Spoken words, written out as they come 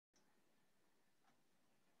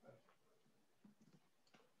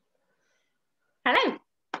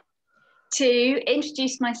To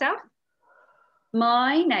introduce myself,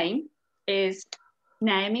 my name is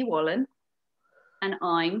Naomi Wallen and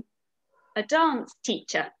I'm a dance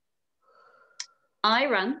teacher. I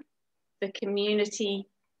run the community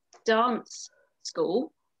dance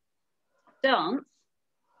school, DanceMatters.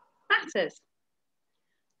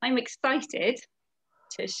 I'm excited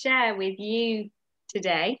to share with you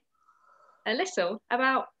today a little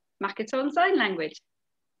about Makaton sign language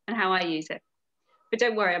and how I use it. But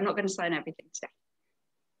don't worry, I'm not going to sign everything today.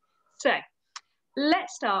 So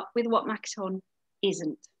let's start with what Makaton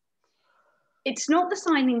isn't. It's not the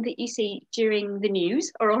signing that you see during the news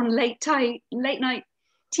or on late night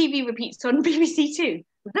TV repeats on BBC Two.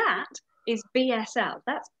 That is BSL.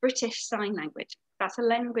 That's British Sign Language. That's a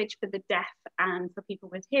language for the deaf and for people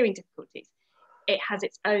with hearing difficulties. It has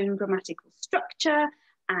its own grammatical structure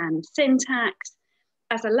and syntax.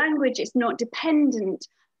 As a language, it's not dependent,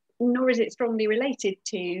 nor is it strongly related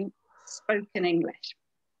to spoken English.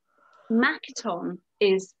 Makaton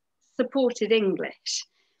is supported English.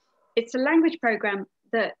 It's a language program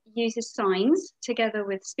that uses signs together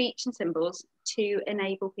with speech and symbols to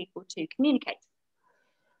enable people to communicate.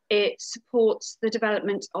 It supports the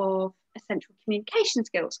development of essential communication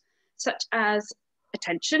skills, such as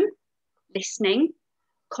attention, listening,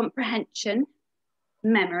 comprehension,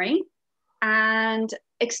 memory, and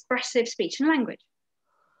expressive speech and language.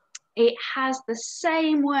 It has the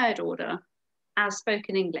same word order as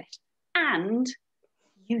spoken English, and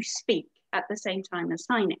you speak at the same time as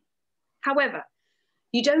signing. However,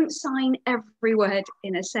 you don't sign every word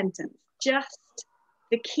in a sentence, just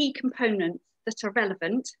the key components that are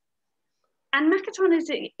relevant. And Makaton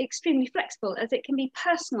is extremely flexible as it can be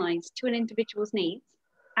personalised to an individual's needs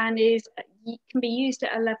and can be used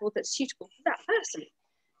at a level that's suitable for that person.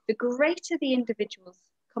 The greater the individual's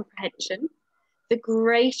comprehension, the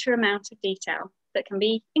greater amount of detail that can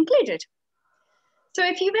be included. So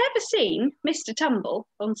if you've ever seen Mr. Tumble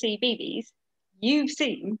on CBeebies, you've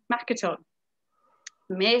seen Makaton.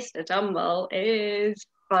 Mr. Tumble is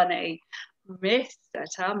funny. Mr.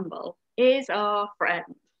 Tumble is our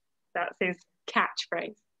friend. That's his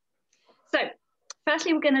catchphrase. So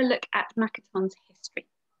firstly, we're going to look at Makaton's history.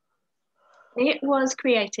 It was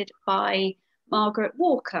created by Margaret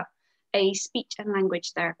Walker, a speech and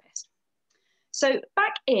language therapist. So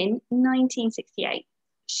back in 1968,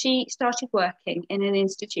 she started working in an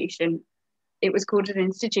institution. It was called an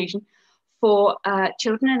institution for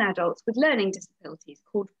children and adults with learning disabilities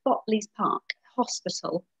called Botley's Park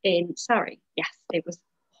Hospital in Surrey. Yes, it was a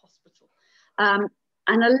hospital.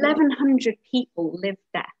 And 1,100 people lived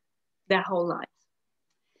there their whole lives.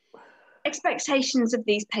 Expectations of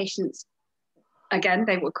these patients, again,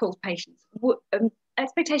 they were called patients,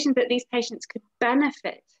 expectations that these patients could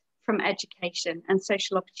benefit from education and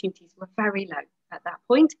social opportunities were very low at that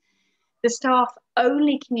point. The staff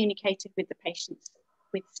only communicated with the patients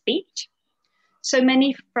with speech. So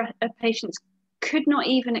many patients could not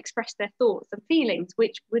even express their thoughts and feelings,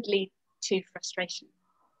 which would lead to frustration.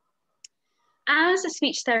 As a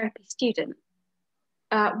speech therapy student,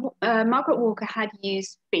 Margaret Walker had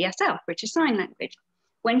used BSL, British Sign Language,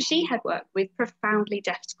 when she had worked with profoundly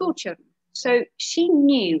deaf school children. So she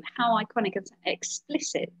knew how iconic and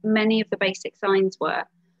explicit many of the basic signs were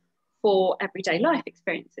for everyday life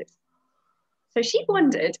experiences. So she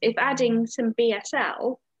wondered if adding some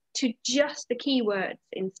BSL to just the keywords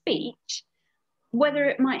in speech, whether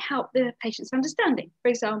it might help the patient's understanding. For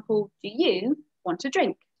example, do you want a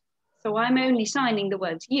drink? So I'm only signing the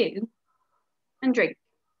words you and drink.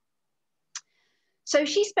 So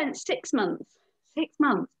she spent 6 months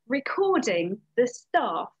recording the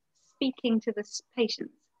staff speaking to the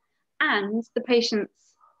patients and the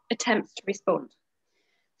patient's attempts to respond.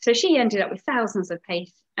 So she ended up with thousands of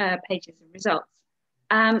pages of results,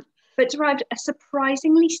 but derived a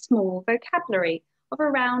surprisingly small vocabulary of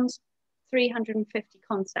around 350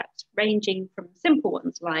 concepts, ranging from simple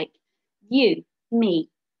ones like you, me,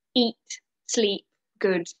 eat, sleep,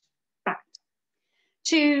 good, bad,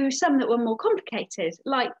 to some that were more complicated,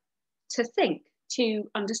 like to think, to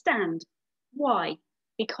understand, why,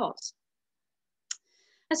 because.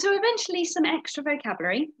 And so eventually some extra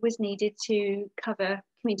vocabulary was needed to cover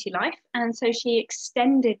community life, and so she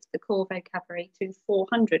extended the core vocabulary to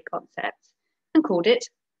 400 concepts and called it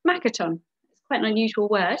Makaton. It's quite an unusual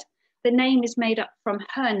word. The name is made up from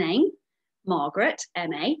her name, Margaret,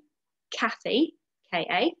 M-A, Kathy,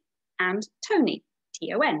 K-A, and Tony,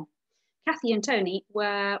 T-O-N. Kathy and Tony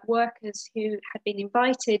were workers who had been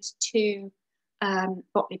invited to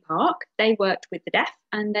Botley Park. They worked with the deaf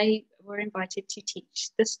and they were invited to teach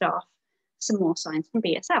the staff some more signs from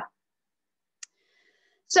BSL.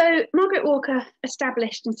 So Margaret Walker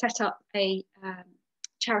established and set up a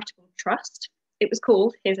charitable trust. It was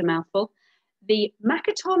called, here's a mouthful, the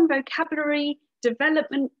Makaton Vocabulary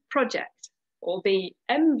Development Project, or the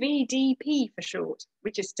MVDP for short,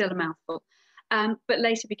 which is still a mouthful, but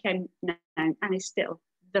later became known and is still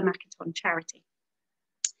the Makaton charity.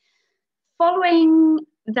 Following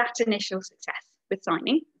that initial success with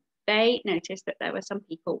signing, they noticed that there were some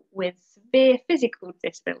people with severe physical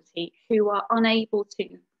disability who are unable to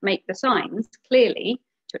make the signs clearly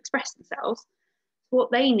to express themselves.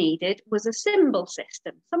 What they needed was a symbol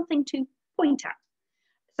system, something to point at,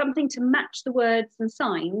 something to match the words and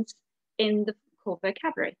signs in the core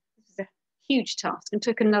vocabulary. This is a huge task and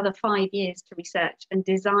took another 5 years to research and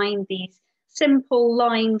design these simple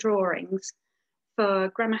line drawings for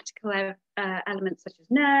grammatical elements such as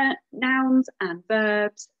nouns and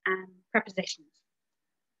verbs and prepositions.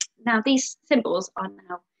 Now, these symbols are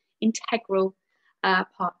now integral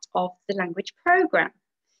part of the language programme.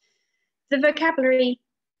 The vocabulary,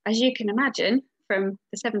 as you can imagine, from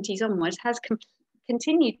the 70s onwards, has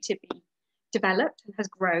continued to be developed and has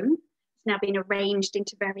grown. It's now been arranged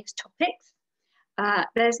into various topics.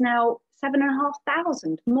 There's now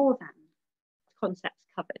 7,500 more than concepts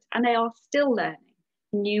covered, and they are still learning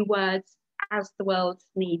new words as the world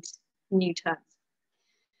needs new terms.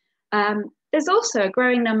 There's also a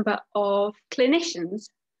growing number of clinicians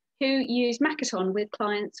who use Makaton with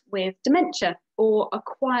clients with dementia or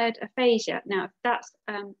acquired aphasia. Now, that's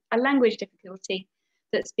a language difficulty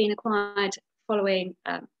that's been acquired following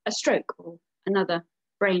a stroke or another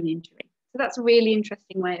brain injury. So that's a really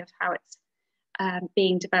interesting way of how it's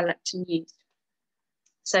being developed and used.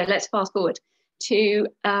 So let's fast forward to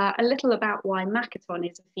a little about why Makaton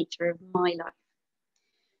is a feature of my life.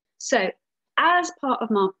 So as part of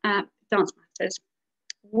DanceMatters,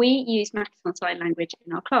 we use Makaton Sign Language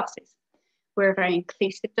in our classes. We're a very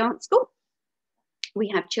inclusive dance school. We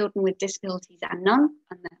have children with disabilities and none,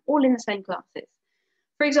 and they're all in the same classes.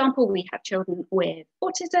 For example, we have children with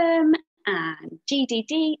autism and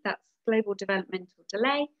GDD, that's global developmental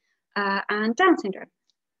delay, and Down syndrome.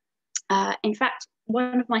 In fact,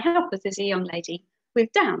 one of my helpers is a young lady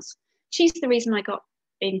with Downs. She's the reason I got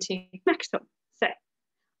into Makaton. So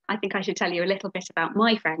I think I should tell you a little bit about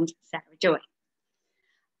my friend, Sarah Joy.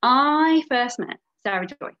 I first met Sarah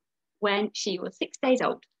Joy when she was 6 days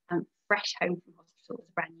old and fresh home from hospital as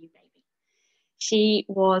a brand new baby. She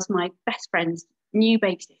was my best friend's new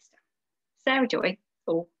baby sister. Sarah Joy,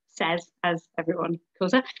 or Says as everyone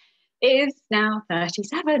calls her, is now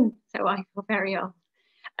 37, so I feel very old.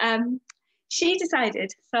 She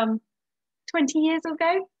decided some 20 years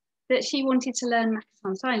ago that she wanted to learn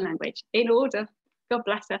Makaton Sign Language in order, God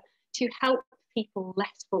bless her, to help people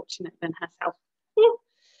less fortunate than herself.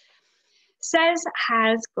 Says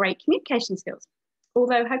has great communication skills,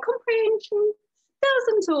 although her comprehension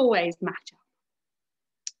doesn't always match up.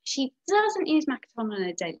 She doesn't use Makaton on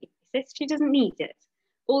a daily basis. She doesn't need it,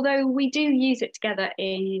 although we do use it together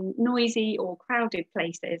in noisy or crowded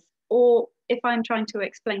places, or if I'm trying to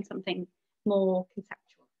explain something more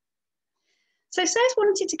conceptual. So Says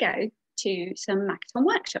wanted to go to some Makaton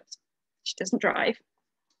workshops. She doesn't drive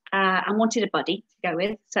and wanted a buddy to go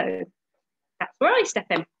with, so that's where I step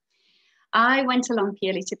in. I went along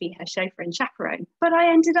purely to be her chauffeur and chaperone, but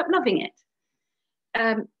I ended up loving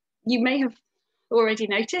it. You may have already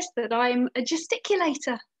noticed that I'm a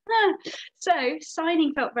gesticulator. So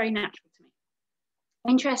signing felt very natural to me.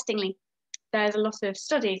 Interestingly, there's a lot of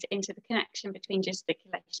studies into the connection between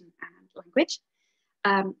gesticulation and language.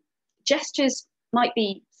 Gestures might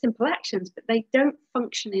be simple actions, but they don't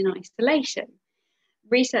function in isolation.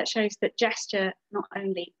 Research shows that gesture not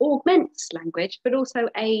only augments language, but also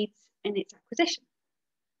aids in its acquisition.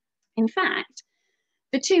 In fact,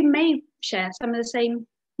 the two may share some of the same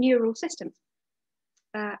neural systems.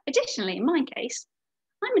 Additionally, in my case,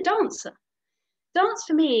 I'm a dancer. Dance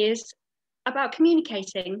for me is about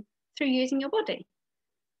communicating through using your body.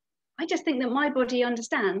 I just think that my body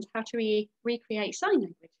understands how to recreate sign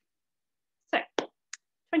language. So,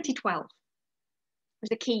 2012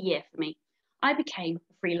 was a key year for me. I became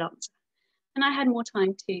a freelancer and I had more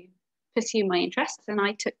time to pursue my interests, and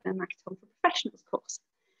I took the Makaton for Professionals course.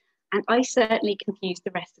 And I certainly confused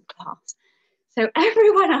the rest of the class. So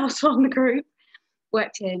everyone else on the group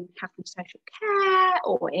worked in health and social care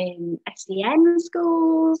or in SEN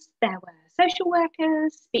schools. There were social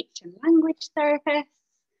workers, speech and language therapists,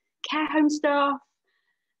 care home staff,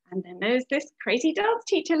 and then there's this crazy dance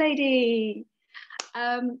teacher lady.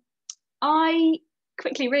 I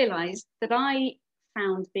quickly realised that I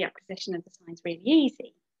found the acquisition of the signs really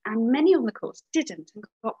easy, and many on the course didn't and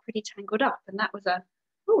got pretty tangled up. And that was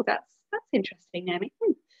oh, that's interesting, Naomi.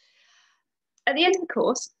 At the end of the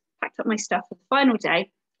course, packed up my stuff for the final day,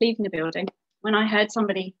 leaving the building, when I heard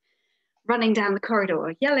somebody running down the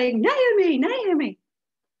corridor yelling, "Naomi, Naomi."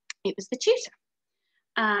 It was the tutor.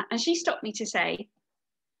 And she stopped me to say,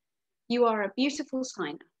 "You are a beautiful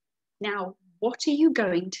signer. Now, what are you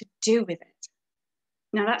going to do with it?"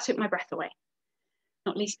 Now, that took my breath away,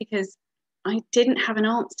 not least because I didn't have an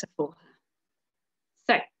answer for her.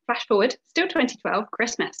 So, flash forward, still 2012,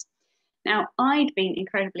 Christmas. Now, I'd been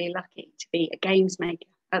incredibly lucky to be a games maker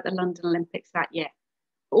at the London Olympics that year,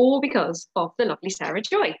 all because of the lovely Sarah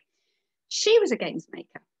Joy. She was a games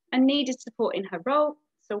maker and needed support in her role,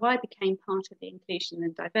 so I became part of the inclusion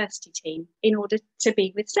and diversity team in order to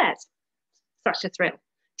be with Sez. Such a thrill.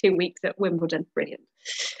 2 weeks at Wimbledon, brilliant.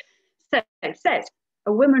 So, Sez,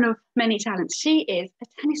 a woman of many talents, she is a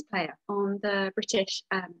tennis player on the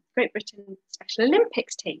Great Britain Special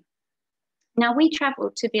Olympics team. Now, we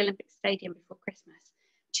travelled to the Olympic Stadium before Christmas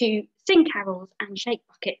to sing carols and shake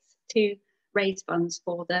buckets to raise funds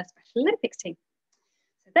for the Special Olympics team.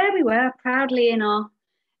 So there we were, proudly in our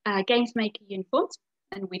games maker uniforms,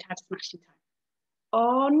 and we'd had a smashing time.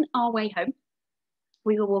 On our way home,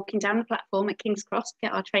 we were walking down the platform at King's Cross to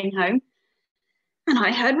get our train home, and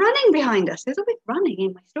I heard running behind us. There's a bit running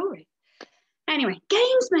in my story. Anyway,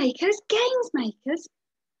 games makers.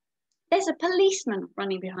 There's a policeman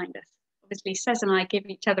running behind us. Obviously, Sez and I give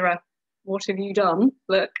each other a "what have you done"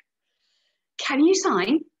 look. "Can you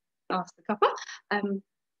sign?" asked the copper.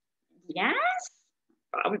 Yes.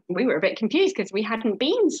 We were a bit confused because we hadn't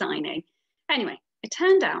been signing. Anyway, it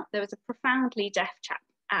turned out there was a profoundly deaf chap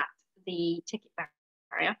at the ticket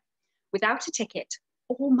barrier without a ticket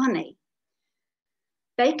or money.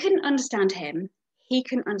 They couldn't understand him. He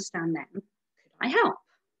couldn't understand them. Could I help?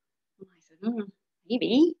 And I said,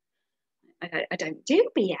 maybe. I don't do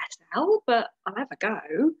BSL, but I'll have a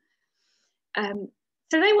go.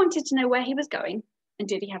 So they wanted to know where he was going and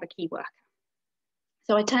did he have a key worker.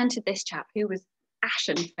 So I turned to this chap who was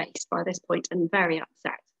ashen-faced by this point and very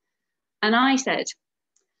upset. And I said,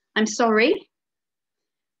 "I'm sorry,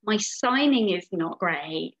 my signing is not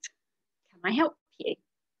great. Can I help you?"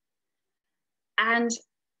 And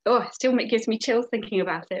it still gives me chills thinking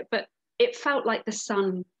about it, but it felt like the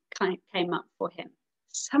sun kind of came up for him.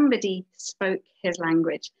 Somebody spoke his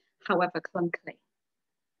language, however clunkily.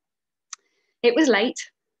 It was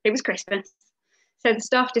late. It was Christmas. So the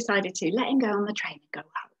staff decided to let him go on the train and go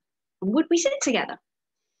home. And would we sit together?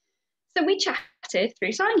 So we chatted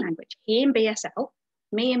through sign language. He in BSL,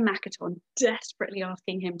 me in Makaton, desperately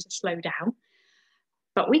asking him to slow down.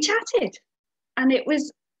 But we chatted. And it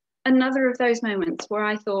was another of those moments where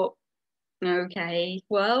I thought, okay,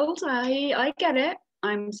 world, I get it.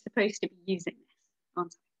 I'm supposed to be using this,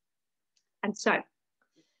 aren't I? And so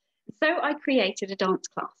I created a dance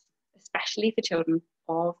class, especially for children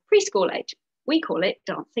of preschool age. We call it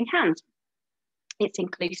Dancing Hands. It's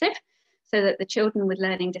inclusive so that the children with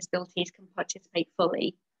learning disabilities can participate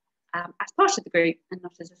fully as part of the group and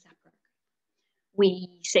not as a separate group.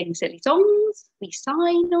 We sing silly songs, we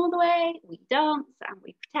sign all the way, we dance and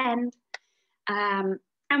we pretend.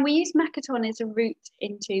 And we use Makaton as a route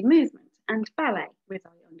into movement and ballet with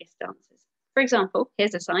our youngest dancers. For example,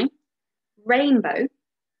 here's a sign, rainbow.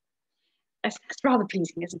 That's rather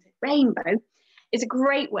pleasing, isn't it? Rainbow is a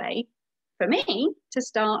great way for me to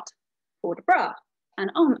start port de bras and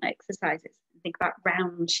arm exercises. Think about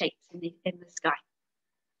round shapes in the sky.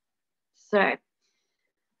 So,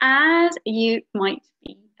 as you might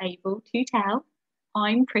be able to tell,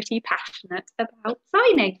 I'm pretty passionate about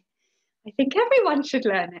signing. I think everyone should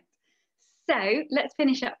learn it. So let's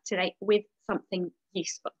finish up today with something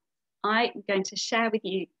useful. I'm going to share with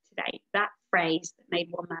you today that phrase that made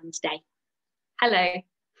one man's day. Hello,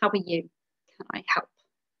 how are you? Can I help?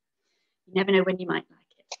 You never know when you might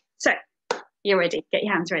like it. So you're ready, get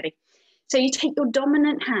your hands ready. So you take your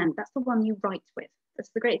dominant hand, that's the one you write with. That's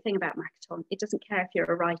the great thing about Makaton. It doesn't care if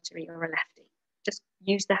you're a righter or a lefty. Just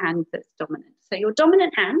use the hand that's dominant. So your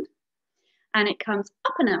dominant hand, and it comes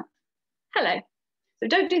up and out. Hello. So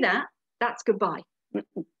don't do that. That's goodbye. No.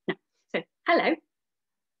 So hello.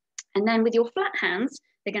 And then with your flat hands,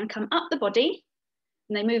 they're going to come up the body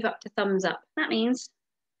and they move up to thumbs up. That means,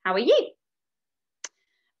 how are you?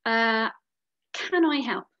 Can I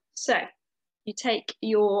help? So you take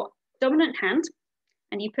your dominant hand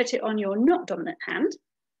and you put it on your not dominant hand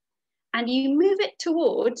and you move it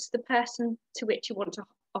towards the person to which you want to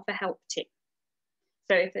offer help to.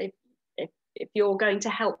 So if you're going to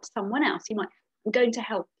help someone else, you might, I'm going to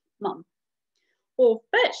help mum. Or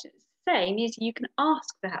virtually the same is you can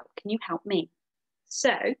ask for help. Can you help me?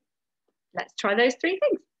 So let's try those three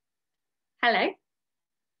things. Hello.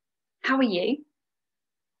 How are you?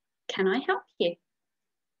 can I help you? You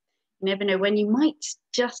never know when you might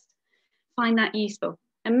just find that useful.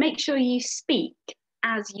 And make sure you speak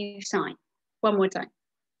as you sign. One more time.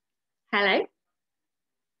 Hello.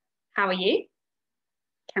 How are you?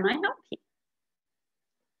 Can I help you?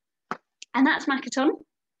 And that's Makaton.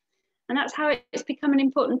 And that's how it's become an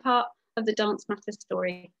important part of the Dance Matters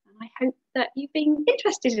story. And I hope that you've been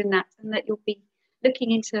interested in that and that you'll be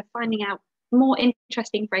looking into finding out more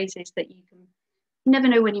interesting phrases that you never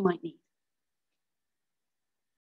know when you might need.